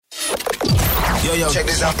Yo, check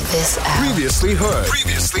this out. Previously heard.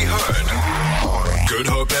 Good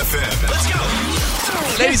Hope FM. Let's go.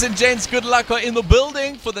 Ladies and gents, good luck are in the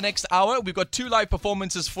building for the next hour. We've got 2 live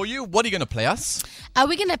performances for you. What are you going to play us?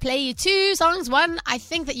 We're going to play you 2 songs. One, I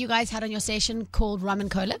think that you guys had on your station called Rum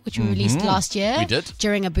Cola, which we released last year. We did.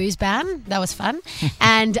 During a booze ban. That was fun.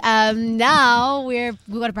 And now we've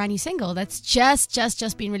got a brand new single that's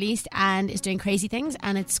just been released and is doing crazy things,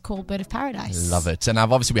 and it's called Bird of Paradise. Love it. And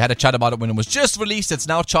we had a chat about it when it was just released. It's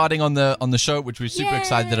now charting on the show, which we're super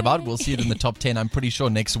excited about. We'll see it in the top 10, I'm pretty sure,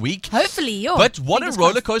 next week. Hopefully. But what a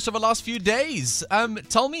roller coaster of the last few days.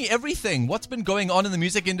 Tell me everything. What's been going on in the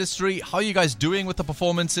music industry? How are you guys doing with the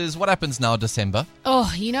performances? What happens now, December?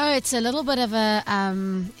 Oh, it's a little bit of a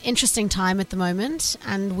interesting time at the moment,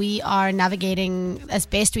 and we are navigating as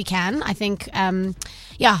best we can. I think,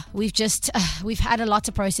 we've had a lot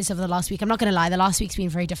to process over the last week. I'm not going to lie, the last week's been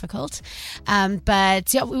very difficult.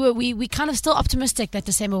 But yeah, we kind of still optimistic that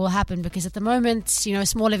December will happen, because at the moment,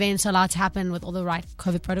 small events are allowed to happen with all the right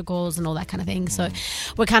COVID protocols and all that kind of thing. So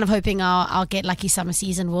we're kind of hoping our Get Lucky summer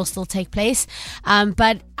season will still take place.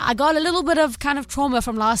 But I got a little bit of kind of trauma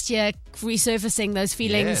from last year, resurfacing those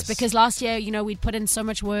feelings, because last year, we'd put in so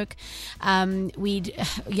much work. We'd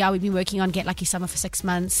been working on Get Lucky Summer for 6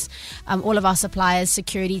 months. All of our suppliers,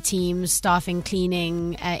 security teams, staffing,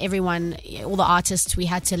 cleaning, everyone, all the artists, we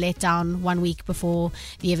had to let down 1 week before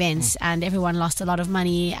the events, and everyone lost a lot of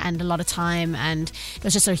money and a lot of time, and it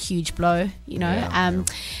was just a huge blow,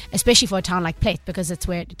 especially for a town like Plett, because it's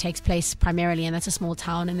where it takes place primarily, and that's a small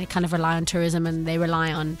town, and they kind of rely on tourism, and they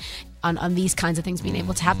rely on these kinds of things being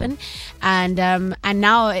able to happen. And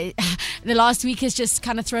now the last week has just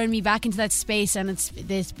kind of thrown me back into that space, and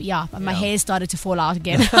my hair started to fall out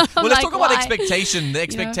again. Well, let's talk about expectation. The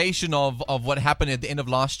expectation of what happened at the end of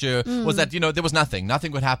last year was that, there was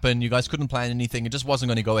nothing would happen. You guys couldn't plan anything. It just wasn't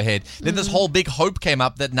going to go ahead. Then this whole big hope came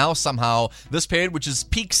up that now somehow this period, which is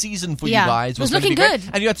peak season for you guys, was looking good.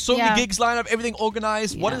 And you had so many gigs lined up, everything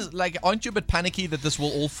organized. What is, aren't you a bit panicky that this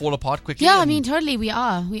will all fall apart quickly? Yeah, totally. We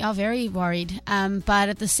are very worried, but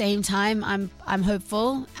at the same time I'm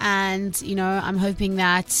hopeful, and I'm hoping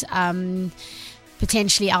that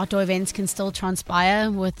potentially outdoor events can still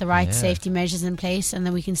transpire with the right safety measures in place, and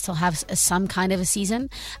then we can still have some kind of a season.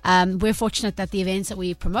 We're fortunate that the events that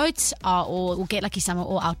we promote are all Get Lucky Summer,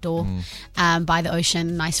 all outdoor, by the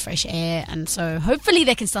ocean, nice fresh air, and so hopefully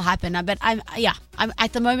they can still happen. But I'm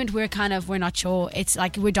at the moment we're not sure. It's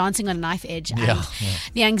like we're dancing on a knife edge, and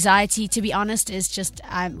the anxiety, to be honest, is just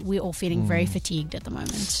we're all feeling very fatigued at the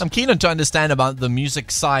moment. I'm keen to understand about the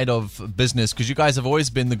music side of business, because you guys have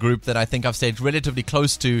always been the group that I think I've stayed relatively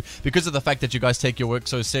close to, because of the fact that you guys take your work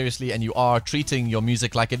so seriously and you are treating your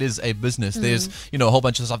music like it is a business. There's a whole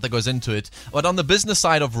bunch of stuff that goes into it. But on the business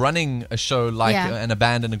side of running a show like and a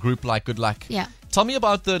band and a group like GoodLuck, tell me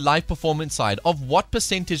about the live performance side. Of what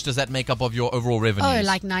percentage does that make up of your overall revenues? Oh,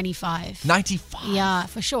 like 95. 95? Yeah,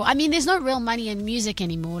 for sure. There's no real money in music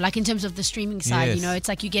anymore. Like in terms of the streaming side, it's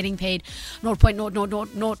like you're getting paid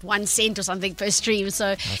 0.0001 cent or something per stream. So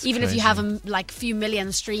that's even crazy. If you have like few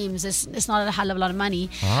million streams, it's not a hell of a lot of money.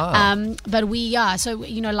 But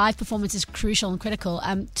live performance is crucial and critical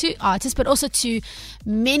to artists, but also to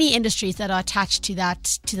many industries that are attached to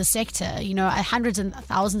the sector. Hundreds and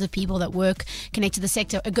thousands of people that work connect to the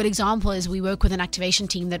sector. A good example is we work with an activation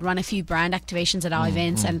team that run a few brand activations at our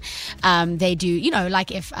events, and they do,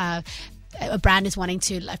 if a brand is wanting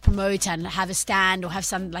to promote and have a stand, or have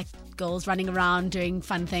some girls running around doing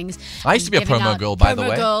fun things. I used to be a promo girl, by the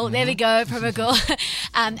way. There we go, promo girl.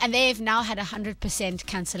 And they've now had 100%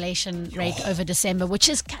 cancellation rate over December, which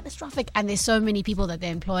is catastrophic. And there's so many people that they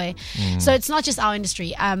employ. So it's not just our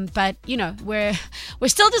industry. But we're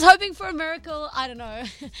still just hoping for a miracle. I don't know.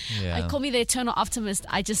 Call me the eternal optimist.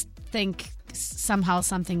 I just think somehow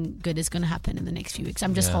something good is going to happen in the next few weeks.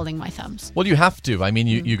 I'm just holding my thumbs. Well, you have to.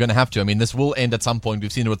 You're going to have to. This will end at some point.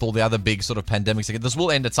 We've seen it with all the other big sort of pandemics. This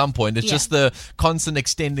will end at some point. It's just the constant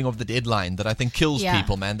extending of the deadline that I think kills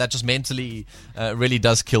people, man. That just mentally really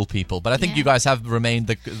does kill people. But I think you guys have remained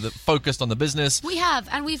the focused on the business. We have,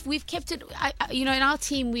 and we've kept it. In our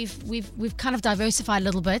team, we've kind of diversified a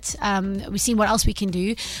little bit. We've seen what else we can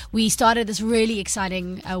do. We started this really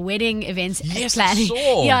exciting wedding events planning.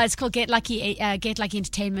 Yeah, it's called Get Lucky we get like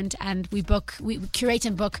entertainment, and we curate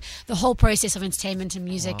and book the whole process of entertainment and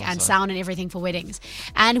music and sound and everything for weddings.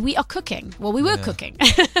 And we are cooking. Well, we were cooking,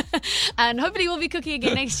 and hopefully we'll be cooking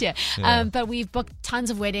again next year. But we've booked tons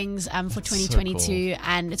of weddings for 2022, so cool.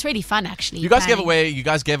 And it's really fun actually. You guys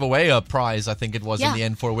gave away a prize, I think it was, in the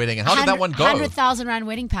end for a wedding. And how did that one go? 100,000 Rand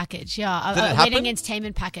wedding package. Yeah, did it a wedding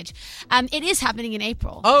entertainment package. It is happening in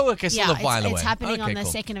April. Oh, okay, still a while away. It's happening on the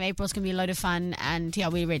 2nd of April. It's going to be a load of fun, and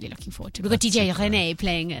we're really looking forward to it. We've got DJ René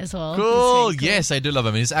playing as well. Cool. Yes, I do love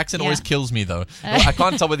him. His accent always kills me though. I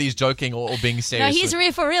can't tell whether he's joking or being serious. No, he's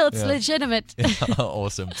real for real. It's legitimate.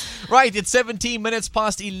 Awesome. Right, it's 17 minutes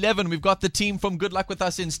past 11. We've got the team from Good Luck with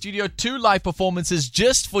us in studio. 2 live performances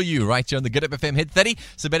just for you right here on the Good Up FM Hit 30.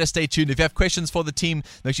 So better stay tuned. If you have questions for the team,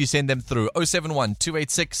 make sure you send them through 071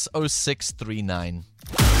 286 0639.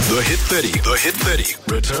 The Hit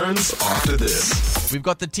 30 returns after this. We've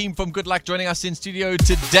got the team from Good Luck joining us in studio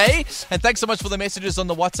today. And thanks so much for the messages on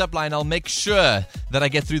the WhatsApp line. I'll make sure that I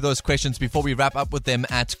get through those questions before we wrap up with them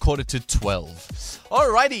at 11:45.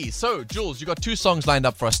 Alrighty, so Jules, you got 2 songs lined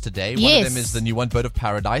up for us today. One of them is the new one, Bird of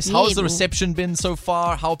Paradise. How's the reception been so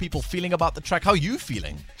far? How are people feeling about the track? How are you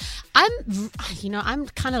feeling? I'm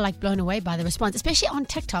kind of like blown away by the response, especially on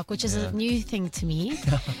TikTok, which is a new thing to me.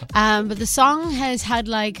 But the song has had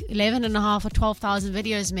like 11,500 or 12,000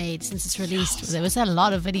 videos made since it's released. There was a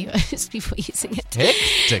lot of videos, people using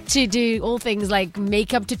it to do all things like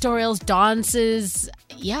makeup tutorials, dances.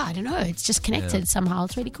 Yeah, I don't know. It's just connected somehow.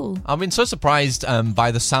 It's really cool. I've been so surprised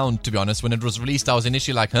by the sound, to be honest. When it was released, I was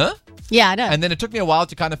initially like, huh? Yeah, I know. And then it took me a while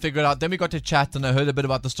to kind of figure it out. Then we got to chat and I heard a bit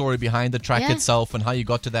about the story behind the track itself and how you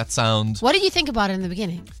got to that sound. What did you think about it in the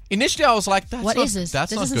beginning? Initially, I was like, what is this? This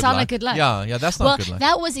doesn't sound like Good Luck. Yeah, that's not Good Luck.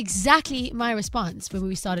 That was exactly my response when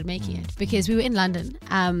we started making it, because we were in London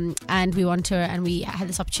and we were on tour, and we had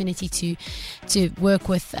this opportunity to work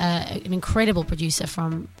with an incredible producer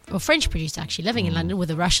French producer actually, living in London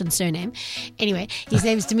with a Russian surname. Anyway, his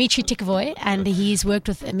name is Dmitry Tikhvoy, and he's worked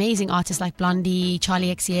with amazing artists like Blondie,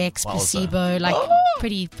 Charlie XCX, Placebo, like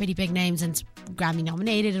pretty big names, and Grammy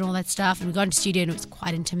nominated and all that stuff. And we got into the studio and it was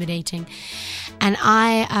quite intimidating. And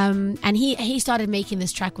he started making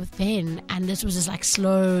this track with Ben, and this was just like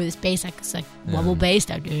slow, this bass, like it's like wobble bass,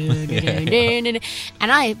 and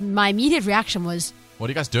my immediate reaction was, what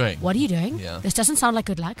are you guys doing? What are you doing? Yeah. This doesn't sound like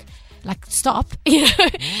Good Luck. Like, stop, you know.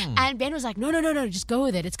 And Ben was like, no, just go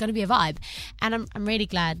with it. It's going to be a vibe. And I'm really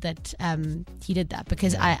glad that he did that,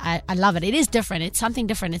 because I love it. It is different. It's something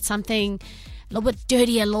different. It's something a little bit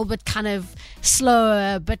dirtier, a little bit kind of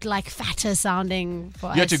slower, but like fatter sounding. For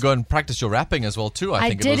us. You had to go and practice your rapping as well too. I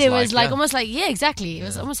think did. It was like almost like exactly. It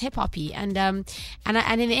was almost hip hoppy, and in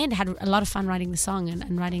the end, had a lot of fun writing the song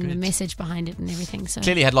and writing the message behind it and everything. So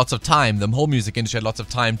clearly, had lots of time. The whole music industry had lots of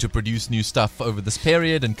time to produce new stuff over this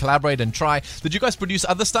period and collaborate and try. Did you guys produce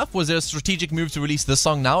other stuff? Was there a strategic move to release this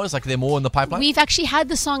song now? Is like they're more in the pipeline? We've actually had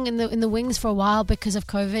the song in the wings for a while because of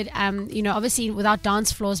COVID. Obviously, without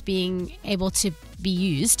dance floors being able to be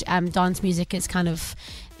used, dance music is kind of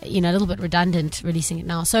a little bit redundant releasing it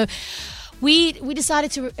now. So we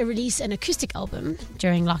decided to release an acoustic album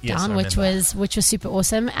during lockdown, which was super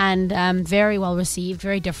awesome and very well received,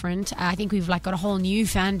 very different. I think we've got a whole new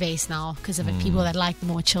fan base now because of it. People that like the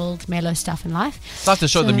more chilled, mellow stuff in life. Start to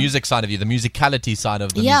show the music side of you, the musicality side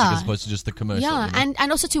of the music, as opposed to just the commercial. Yeah,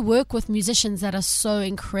 and also to work with musicians that are so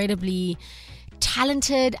incredibly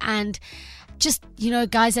talented and just,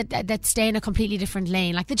 guys that stay in a completely different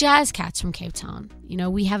lane, like the Jazz Cats from Cape Town.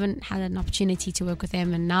 We haven't had an opportunity to work with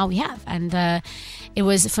them, and now we have. And it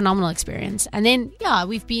was a phenomenal experience. And then,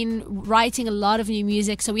 we've been writing a lot of new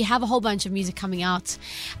music. So we have a whole bunch of music coming out.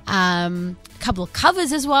 A couple of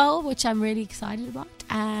covers as well, which I'm really excited about.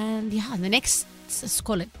 And in the next, let's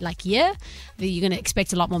call it year, you're going to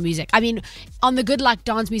expect a lot more music. I mean, on the Good Luck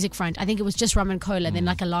dance music front, I think it was just Rum Cola, then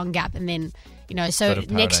a long gap, and then so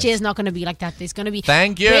next year is not going to be like that. There's going to be,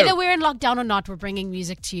 thank you, whether we're in lockdown or not, we're bringing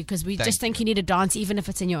music to you, because we just think you need to dance, even if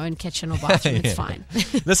it's in your own kitchen or bathroom. It's fine.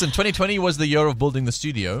 Listen, 2020 was the year of building the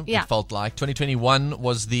studio. It felt like 2021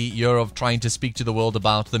 was the year of trying to speak to the world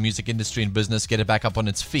about the music industry and business, get it back up on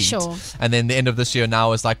its feet. Sure. And then the end of this year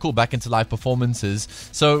now is like, cool, back into live performances.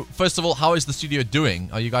 So first of all, how is the studio doing?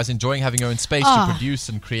 Are you guys enjoying having your own space to produce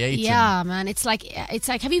and create? Yeah, man. It's like,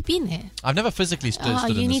 have you been there? I've never physically stood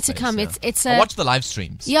in you need this to come. Yeah. It's I watch the live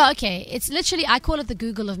streams. Yeah, okay. It's literally, I call it the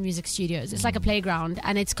Google of music studios. It's like a playground,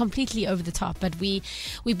 and it's completely over the top. But we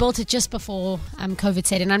built it just before COVID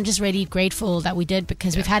set, and I'm just really grateful that we did,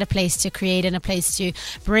 because we've had a place to create and a place to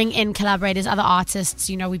bring in collaborators, other artists.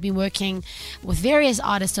 We've been working with various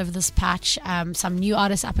artists over this patch. Some new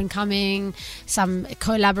artists up and coming, some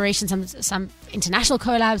collaborations, some international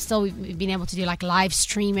collabs. Still, we've been able to do like live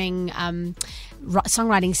streaming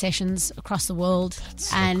songwriting sessions across the world.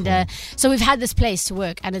 So we've had this place to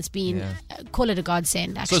work, and it's been call it a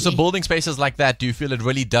godsend, actually. So building spaces like that, do you feel it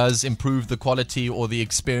really does improve the quality or the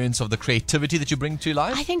experience of the creativity that you bring to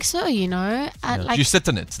life? I think so, like, you sit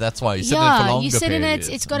in it, that's why you sit in it for longer you sit in periods.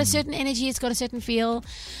 it's got a certain energy, it's got a certain feel,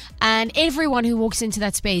 and everyone who walks into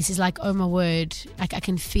that space is like, oh my word, like I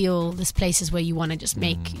can feel this place is where you want to just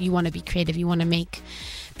make, you want to be creative, you want to make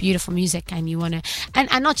beautiful music, and you want to, and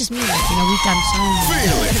not just music, we've done so much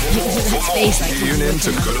space, like Tune in to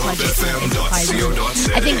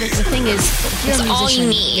goodluckfm.co.za. I think that the thing is, if you're a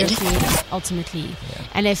musician, you're a creative, ultimately,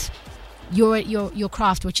 and if your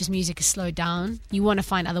craft, which is music, is slowed down, you want to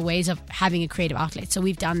find other ways of having a creative outlet. So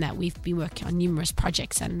we've done that. We've been working on numerous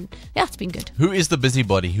projects, and it's been good. Who is the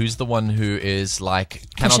busybody? Who's the one who is like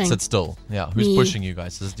cannot Pushing. sit still? Yeah, who's Me. pushing you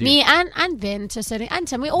guys? Is it you? Me and Ben to a certain, and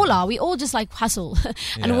Tim. We all just like hustle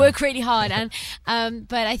and work really hard. And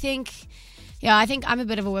but I think I'm a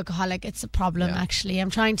bit of a workaholic. It's a problem, actually.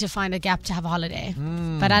 I'm trying to find a gap to have a holiday.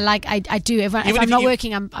 But I do. If I'm not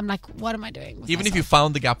working, I'm like, what am I doing? Even if you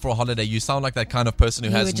found the gap for a holiday, you sound like that kind of person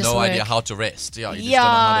who has no idea how to rest. Yeah, you just don't know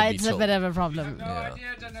how to be it's chill. a bit of a problem. No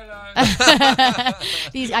idea, Danilo.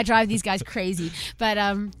 I drive these guys crazy. But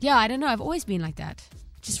I don't know. I've always been like that.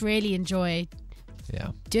 Just really enjoy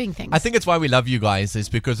doing things. I think it's why we love you guys, is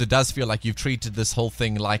because it does feel like you've treated this whole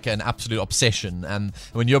thing like an absolute obsession. And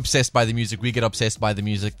when you're obsessed by the music, we get obsessed by the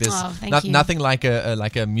music. There's nothing like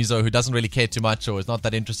a muso who doesn't really care too much or is not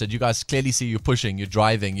that interested. You guys clearly see you pushing, you're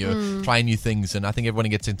driving, you're trying new things, and I think everyone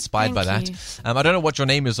gets inspired by that. I don't know what your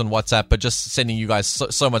name is on WhatsApp, but just sending you guys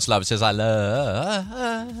so much love. It says, I love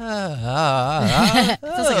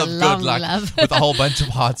good luck love. with a whole bunch of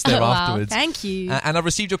hearts there afterwards. Thank you. And I've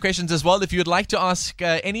received your questions as well. If you would like to ask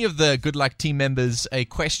any of the Good Luck team members a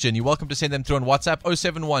question, you're welcome to send them through on WhatsApp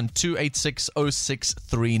 071 286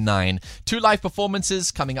 0639. 2 live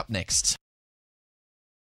performances coming up next.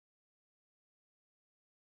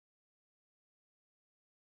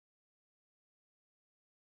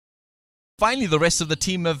 Finally, the rest of the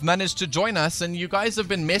team have managed to join us, and you guys have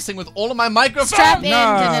been messing with all of my microphones. Strap in,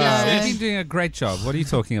 Danilo. You've been doing a great job. What are you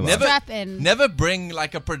talking about? Strap in. Never bring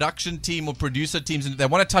like a production team or producer teams in. They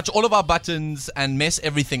want to touch all of our buttons and mess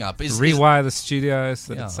everything up. Rewire the studio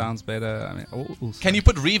so that it sounds better. I mean, Can you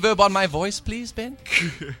put reverb on my voice, please, Ben?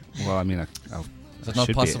 Well, I mean, Is it not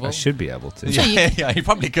possible? I should be able to. Yeah, he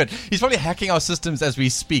probably could. He's probably hacking our systems as we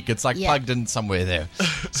speak. It's like plugged in somewhere there.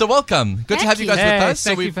 So welcome. Good to have you guys with us.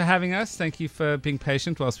 Thank you for having us. Thank you for being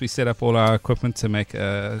patient whilst we set up all our equipment to make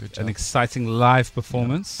an exciting live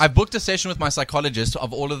performance. I booked a session with my psychologist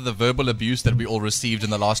of all of the verbal abuse that we all received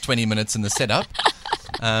in the last 20 minutes in the setup.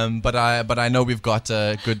 But I know we've got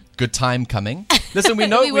a good time coming. Listen, we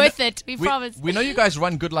know we're worth it. We promise. We know you guys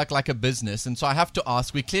run Good Luck like a business, and so I have to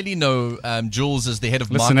ask. We clearly know Jules is the head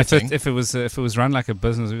of Listen, marketing. if it was run like a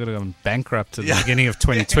business, we would have gone bankrupt at the beginning of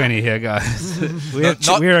 2020 here, guys.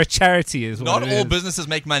 We're a charity, is what Not it all is. businesses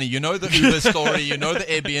make money. You know the Uber story. You know the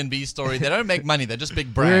Airbnb story. They don't make money. They're just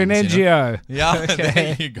big brands. We're an NGO. Yeah,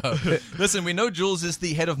 there you go. Listen, we know Jules is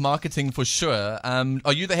the head of marketing for sure.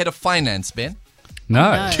 Are you the head of finance, Ben? No,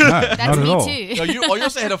 That's not at me all. too. Are you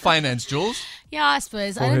also head of finance, Jules? Yeah, I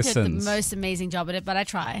suppose. For I don't her do the sins. most amazing job at it, but I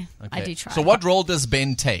try. Okay. I do try. So what role does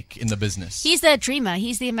Ben take in the business? He's the dreamer.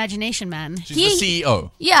 He's the imagination man. She's the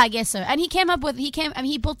CEO. Yeah, I guess so. And he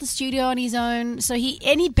built the studio on his own. So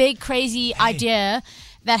any big crazy idea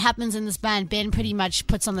that happens in this band, Ben pretty much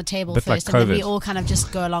puts on the table Bit first, like and then we COVID. all kind of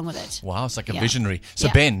just go along with it. Wow, it's like a Yeah. visionary. So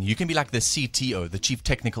Yeah. Ben, you can be like the CTO, the Chief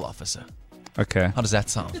Technical Officer. Okay. How does that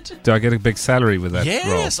sound? Do I get a big salary with that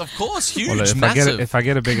role? Yes, of course. Huge, Well, massive. if I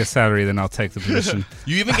get a bigger salary, then I'll take the position.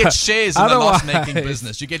 You even get shares in the Otherwise- loss-making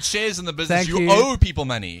business. You get shares in the business. Thank You you. owe people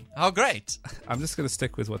money. How great. I'm just going to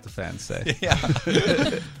stick with what the fans say.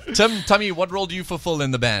 Tommy, what role do you fulfill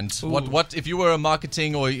in the band? What if you were a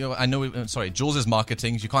marketing or Jules is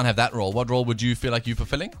marketing. You can't have that role. What role would you feel like you're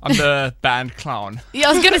fulfilling? I'm the band clown. Yeah,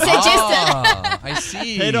 I was going to say Jester. I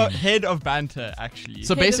see. Head of banter, actually.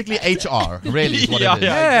 So basically HR, really, is what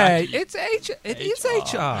Yeah, it is. Yeah, exactly. it is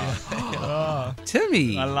HR.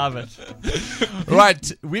 Timmy. I love it.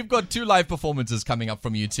 Right, we've got 2 live performances coming up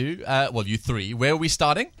from you two. You 3. Where are we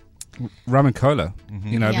starting? Rum and cola,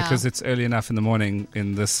 Yeah. because it's early enough in the morning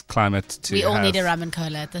in this climate to We all have need a rum and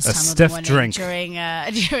cola at this a time of the stiff morning drink. during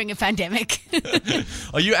a pandemic.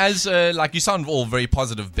 Are you as like you sound all very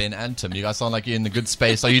positive, Ben and Tim? You guys sound like you're in the good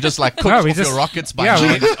space. Are you just like cooked No, off we just- your rockets by yeah,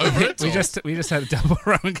 being over it? we or- just had a double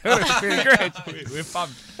rum and cola. It's feeling great. We're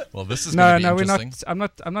pumped. well, this is No, going to be no, we're interesting.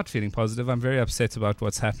 not. I'm not feeling positive. I'm very upset about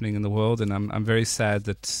what's happening in the world, and I'm very sad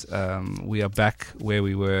that we are back where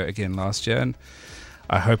we were again last year. And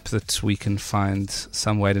I hope that we can find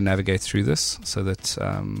some way to navigate through this, so that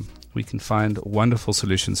we can find wonderful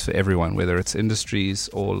solutions for everyone, whether it's industries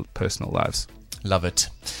or personal lives. Love it.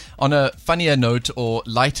 On a funnier note or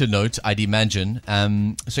lighter note, I'd imagine.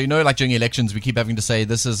 So, like during elections, we keep having to say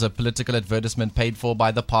this is a political advertisement paid for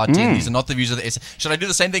by the party. And these are not the views of the Should I do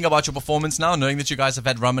the same thing about your performance now, knowing that you guys have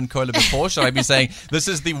had rum and cola before? Should I be saying this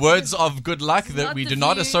is the words of good luck that not we the do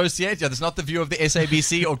not view. associate? Yeah, that's not the view of the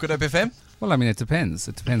SABC or Good Hope FM? Well, I mean, it depends.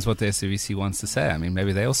 It depends what the SABC wants to say. I mean,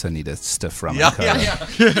 maybe they also need a stiff rum Yeah, and cola. yeah.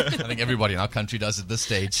 I think everybody in our country does at this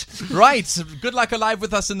stage. Right. Good Luck Alive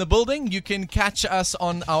with us in the building. You can catch us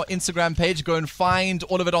on our Instagram page. Go and find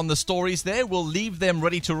all of it on the stories there. We'll leave them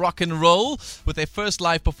ready to rock and roll with their first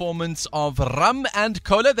live performance of Rum and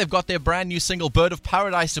Cola. They've got their brand new single, Bird of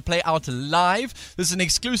Paradise, to play out live. This is an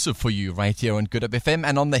exclusive for you right here on Good Hope FM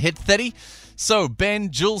and on the Hit 30. So, Ben,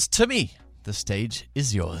 Jules, Timmy, the stage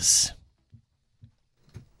is yours.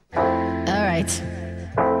 All right.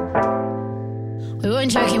 We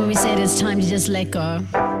weren't joking when we said it's time to just let go.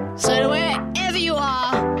 So wherever you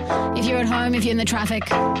are, if you're at home, if you're in the traffic,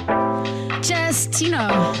 just,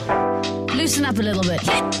 loosen up a little bit.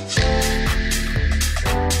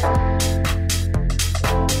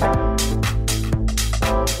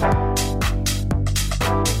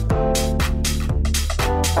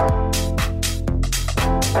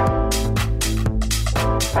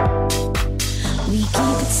 We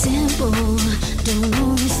keep it simple, don't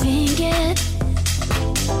overthink it.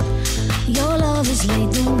 Your love is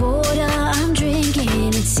like the water I'm drinking.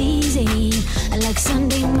 It's easy, like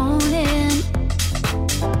Sunday morning.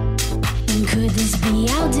 And could this be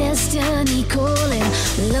our destiny calling?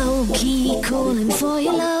 Low-key calling for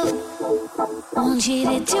your love. Want you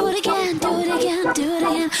to do it again, do it again, do it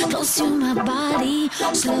again. Close to my body,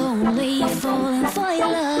 slowly falling for your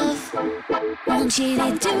love. Want you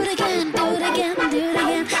to do it again, do it again, do it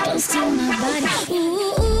again. Close to my body. Ooh,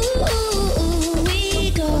 ooh, ooh, ooh,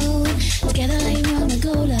 we go together like rum and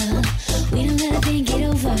cola. We don't gotta think it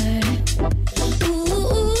over. Ooh,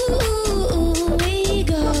 ooh, ooh, ooh, we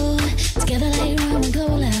go together like rum and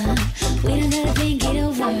cola. We don't gotta think it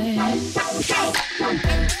over.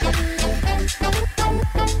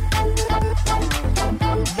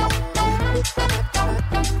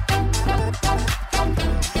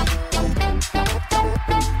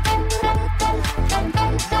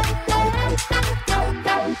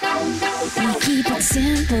 We keep it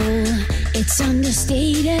simple, it's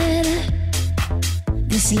understated.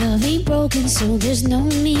 This love ain't broken, so there's no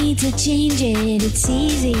need to change it. It's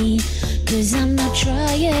easy, cause I'm not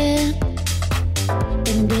trying.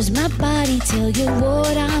 And does my body tell you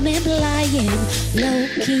what I'm implying?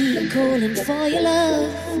 Low-key calling for your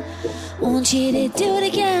love. Want you to do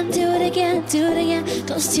it again, do it again, do it again.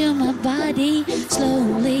 Close to my body,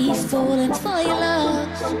 slowly falling for your love.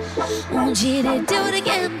 Want you to do it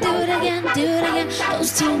again, do it again, do it again.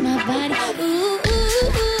 Close to my body. Ooh, ooh,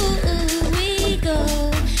 ooh, ooh, we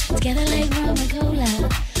go together like rum and cola.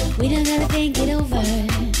 We don't gotta think it over.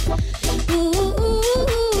 Ooh, ooh,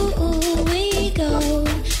 ooh, ooh, we go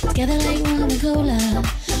together like rum and cola.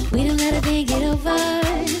 We don't gotta think it over.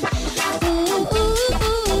 Ooh, ooh,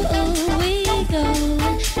 ooh, ooh, we go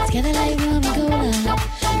together like rum and cola.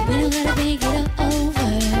 We don't gotta think it over.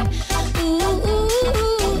 Ooh, ooh,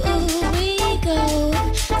 ooh, ooh, we go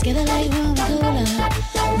together like rum and cola.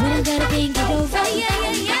 We don't gotta think it over.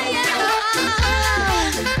 Yeah, yeah, yeah, yeah.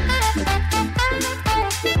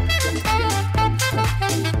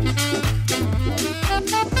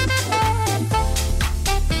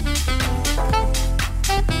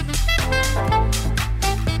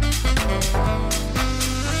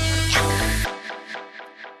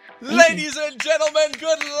 Ladies and gentlemen,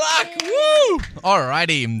 good luck! Woo!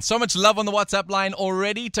 Alrighty, so much love on the WhatsApp line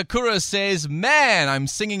already. Takura says, man, I'm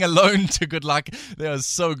singing alone to Good Luck. They are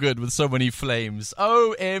so good with so many flames.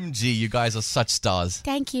 OMG, you guys are such stars.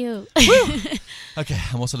 Thank you. Okay,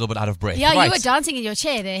 I'm also a little bit out of breath. Yeah, Right. you were dancing in your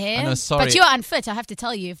chair there, hey? I know, sorry. But you're unfit, I have to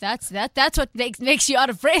tell you. If that's what makes you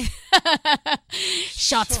out of breath.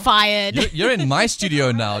 Shots fired. You're in my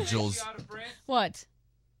studio now, Jules. What?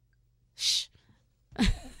 Shh.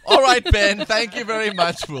 All right, Ben, thank you very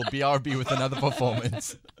much. We'll BRB with another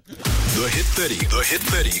performance. The Hit 30. The Hit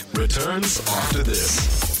 30 returns after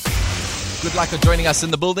this. Good luck for joining us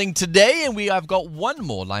in the building today, and I've got one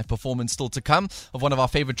more live performance still to come of one of our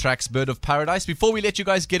favorite tracks, Bird of Paradise. Before we let you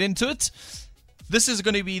guys get into it, this is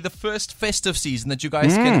going to be the first festive season that you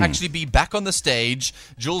guys can actually be back on the stage.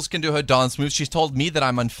 Jules can do her dance moves. She's told me that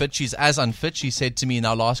I'm unfit. She's as unfit. She said to me in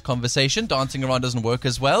our last conversation, dancing around doesn't work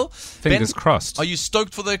as well. Fingers crossed. Are you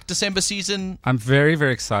stoked for the December season? I'm very,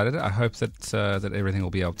 very excited. I hope that that everything will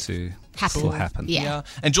be able to still happen. Yeah.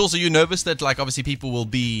 And Jules, are you nervous that, like, obviously people will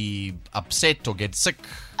be upset or get sick?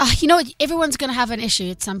 You know what? Everyone's going to have an issue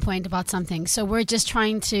at some point about something. So we're just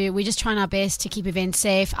trying our best to keep events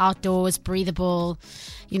safe, outdoors, breathable,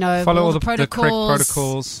 Follow all the protocols. correct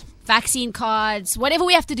protocols. Vaccine cards, whatever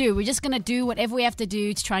we have to do. We're just going to do whatever we have to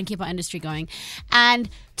do to try and keep our industry going. And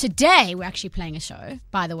today, we're actually playing a show,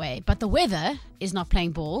 by the way. But the weather is not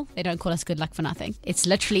playing ball. They don't call us Good Luck for nothing. It's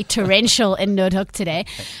literally torrential in Noordhoek today.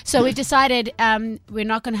 So we've decided we're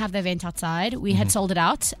not going to have the event outside. We had sold it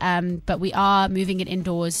out, but we are moving it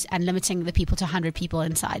indoors and limiting the people to 100 people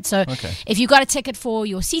inside. So if you got a ticket for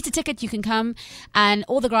your seater ticket, you can come. And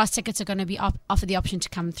all the grass tickets are going to be offered the option to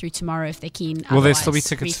come through tomorrow if they're keen. Will there still be Otherwise,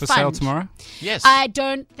 tickets for refund. sale tomorrow? Yes. I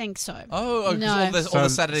don't think so. Oh, no. all the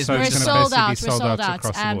Saturdays. so We're it's moving. gonna sold basically out. be We're sold sold out out.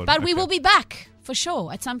 across the board. But we Okay. will be back for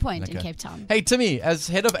sure at some point in Okay. Cape Town. Hey, Timmy, as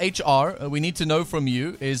head of HR, we need to know from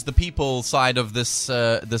you is the people side of this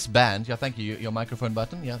this band. Yeah, thank you. Your microphone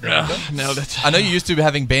button. Yeah, there you go. Nailed it. I know you used to be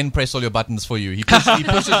having Ben press all your buttons for you. He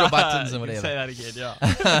pushes your buttons and You can whatever. say that again, yeah.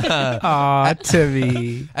 Ah,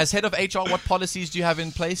 Timmy. As head of HR, what policies do you have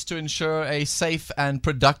in place to ensure a safe and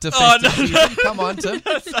productive Oh, festive no. season? Come on, Tim.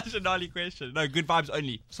 That's such a gnarly question. No, good vibes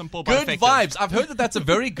only. Simple but Good effective. vibes. I've heard that that's a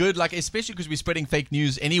very good, like, especially because we're spreading fake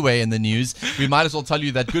news anyway in the news. We might as well tell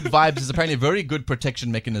you that good vibes is apparently a very good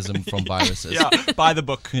protection mechanism from viruses. Yeah, by the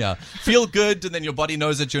book. Yeah. Feel good, and then your body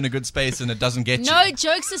knows that you're in a good space and it doesn't get you. No,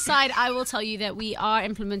 jokes aside, I will tell you that we are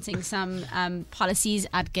implementing some policies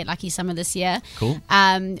at Get Lucky Summer this year. Cool.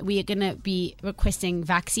 We are going to be requesting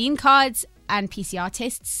vaccine cards and PCR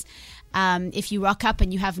tests. If you rock up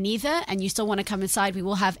and you have neither and you still want to come inside, we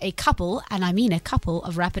will have a couple, and I mean a couple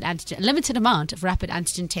of rapid antigen, a limited amount of rapid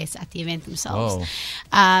antigen tests at the event themselves.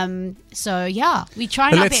 So yeah, we try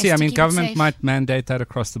But our let's best see. I to mean, keep it government safe. might mandate that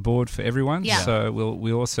across the board for everyone. Yeah. So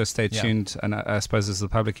we'll also stay tuned, and I suppose as the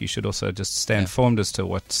public, you should also just stay informed as to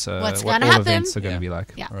what What's all gonna happen. events are going to be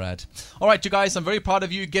like. Yeah. All right, you guys, I'm very proud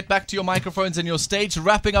of you. Get back to your microphones and your stage.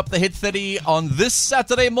 Wrapping up the Hit 30 on this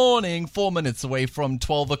Saturday morning, 4 minutes away from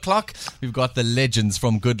 12 o'clock. We've got the legends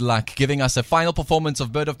from Good Luck giving us a final performance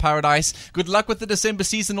of Bird of Paradise. Good luck with the December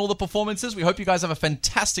season, all the performances. We hope you guys have a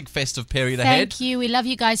fantastic festive period ahead. Thank you. We love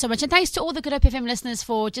you guys so much. And thanks to all the Good Hope FM listeners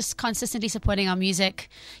for just consistently supporting our music.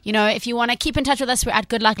 You know, if you want to keep in touch with us, we're at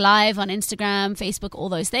Good Luck Live on Instagram, Facebook, all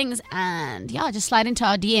those things. And yeah, just slide into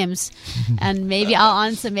our DMs and maybe I'll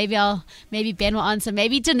answer. Maybe Ben will answer.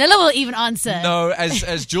 Maybe Danilo will even answer. No,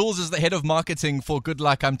 as Jules is the head of marketing for Good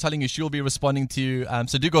Luck, I'm telling you, she'll be responding to you.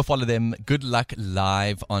 So do go follow them, Good Luck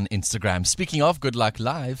Live on Instagram. Speaking of Good Luck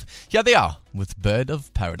Live, here they are with Bird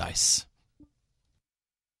of Paradise.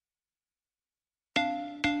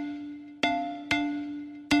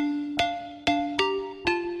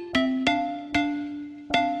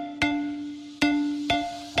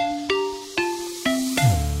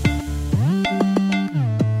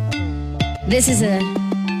 This is a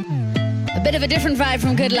bit of a different vibe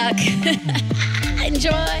from Good Luck.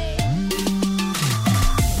 Enjoy.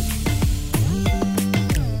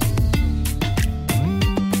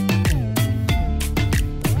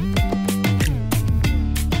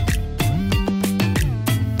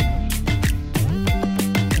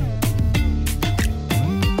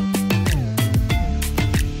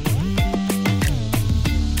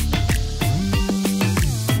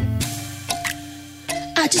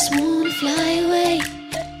 I just wanna fly away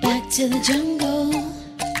back to the jungle.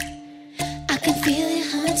 I can feel it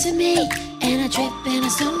haunting me, and I trip and I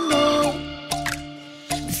stumble.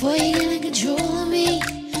 Before you get in control of me,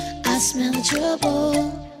 I smell the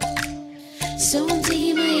trouble. So I'm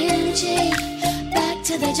taking my energy back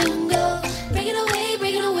to the jungle. Bring it away,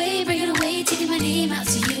 bring it away, bring it away. Taking my name out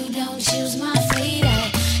so you don't choose my fate.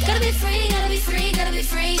 I gotta be free, gotta be free, gotta be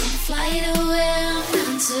free. Flying away, I'm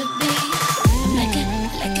meant to be. I'm like a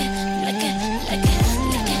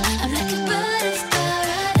bird of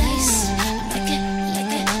paradise. I'm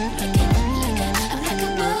like a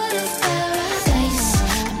bird of paradise.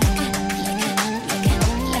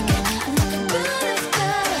 I'm like a bird of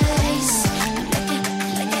paradise.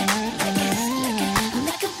 I'm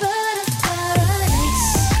like a bird of paradise.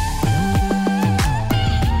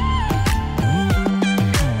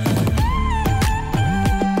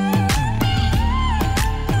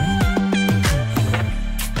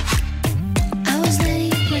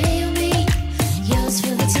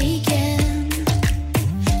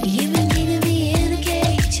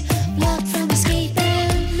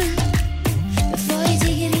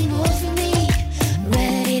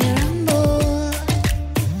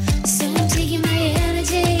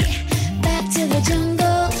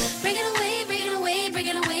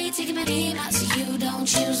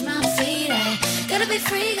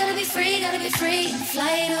 free, gotta be free, gotta be free. And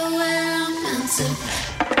fly to where I'm meant to.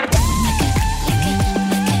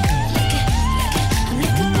 I'm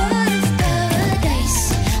like a bird of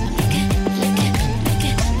paradise.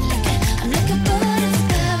 I'm like a bird of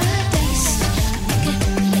paradise.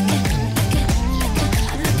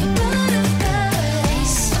 I'm like a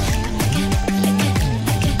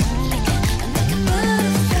bird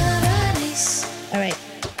of paradise. All right.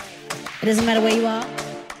 It doesn't matter where you are.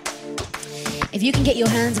 If you can get your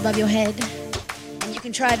hands above your head, and you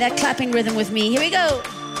can try that clapping rhythm with me. Here we go.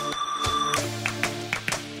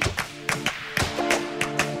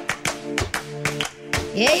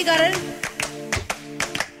 Yeah, you got it.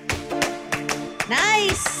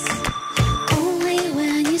 Nice. Only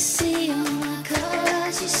when you see all my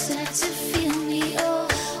colors, you start to feel me. Oh,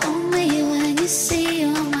 only when you see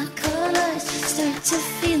all my colors, start to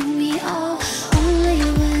feel me. Oh, only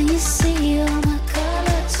when you see all my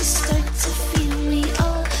colors, you start to feel me.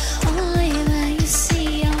 Oh, only when you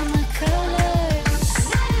see all my colors.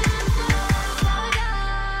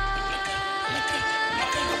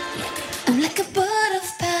 I'm like a bird of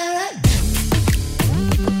paradise.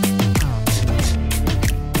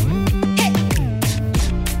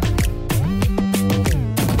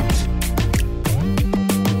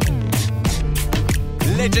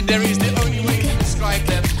 Legendary is the only way to describe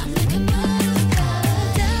them. I'm like a bird of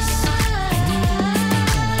paradise.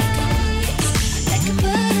 Like a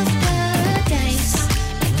bird of paradise.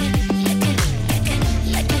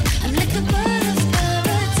 I'm like a bird of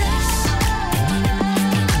paradise.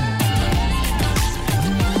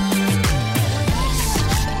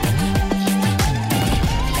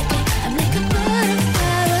 I'm like a bird of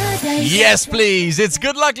paradise. Yes, please. It's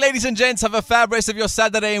good luck, ladies and gents. Have a fab rest of your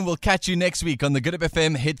Saturday, and we'll catch you next week on the Good Hope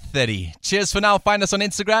FM Hit 30. Cheers for now. Find us on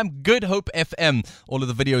Instagram, Good Hope FM. All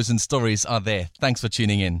of the videos and stories are there. Thanks for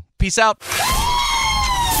tuning in. Peace out.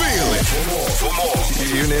 Feel it. For more,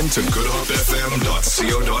 tune in to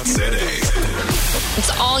goodhopefm.co.za.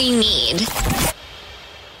 It's all you need.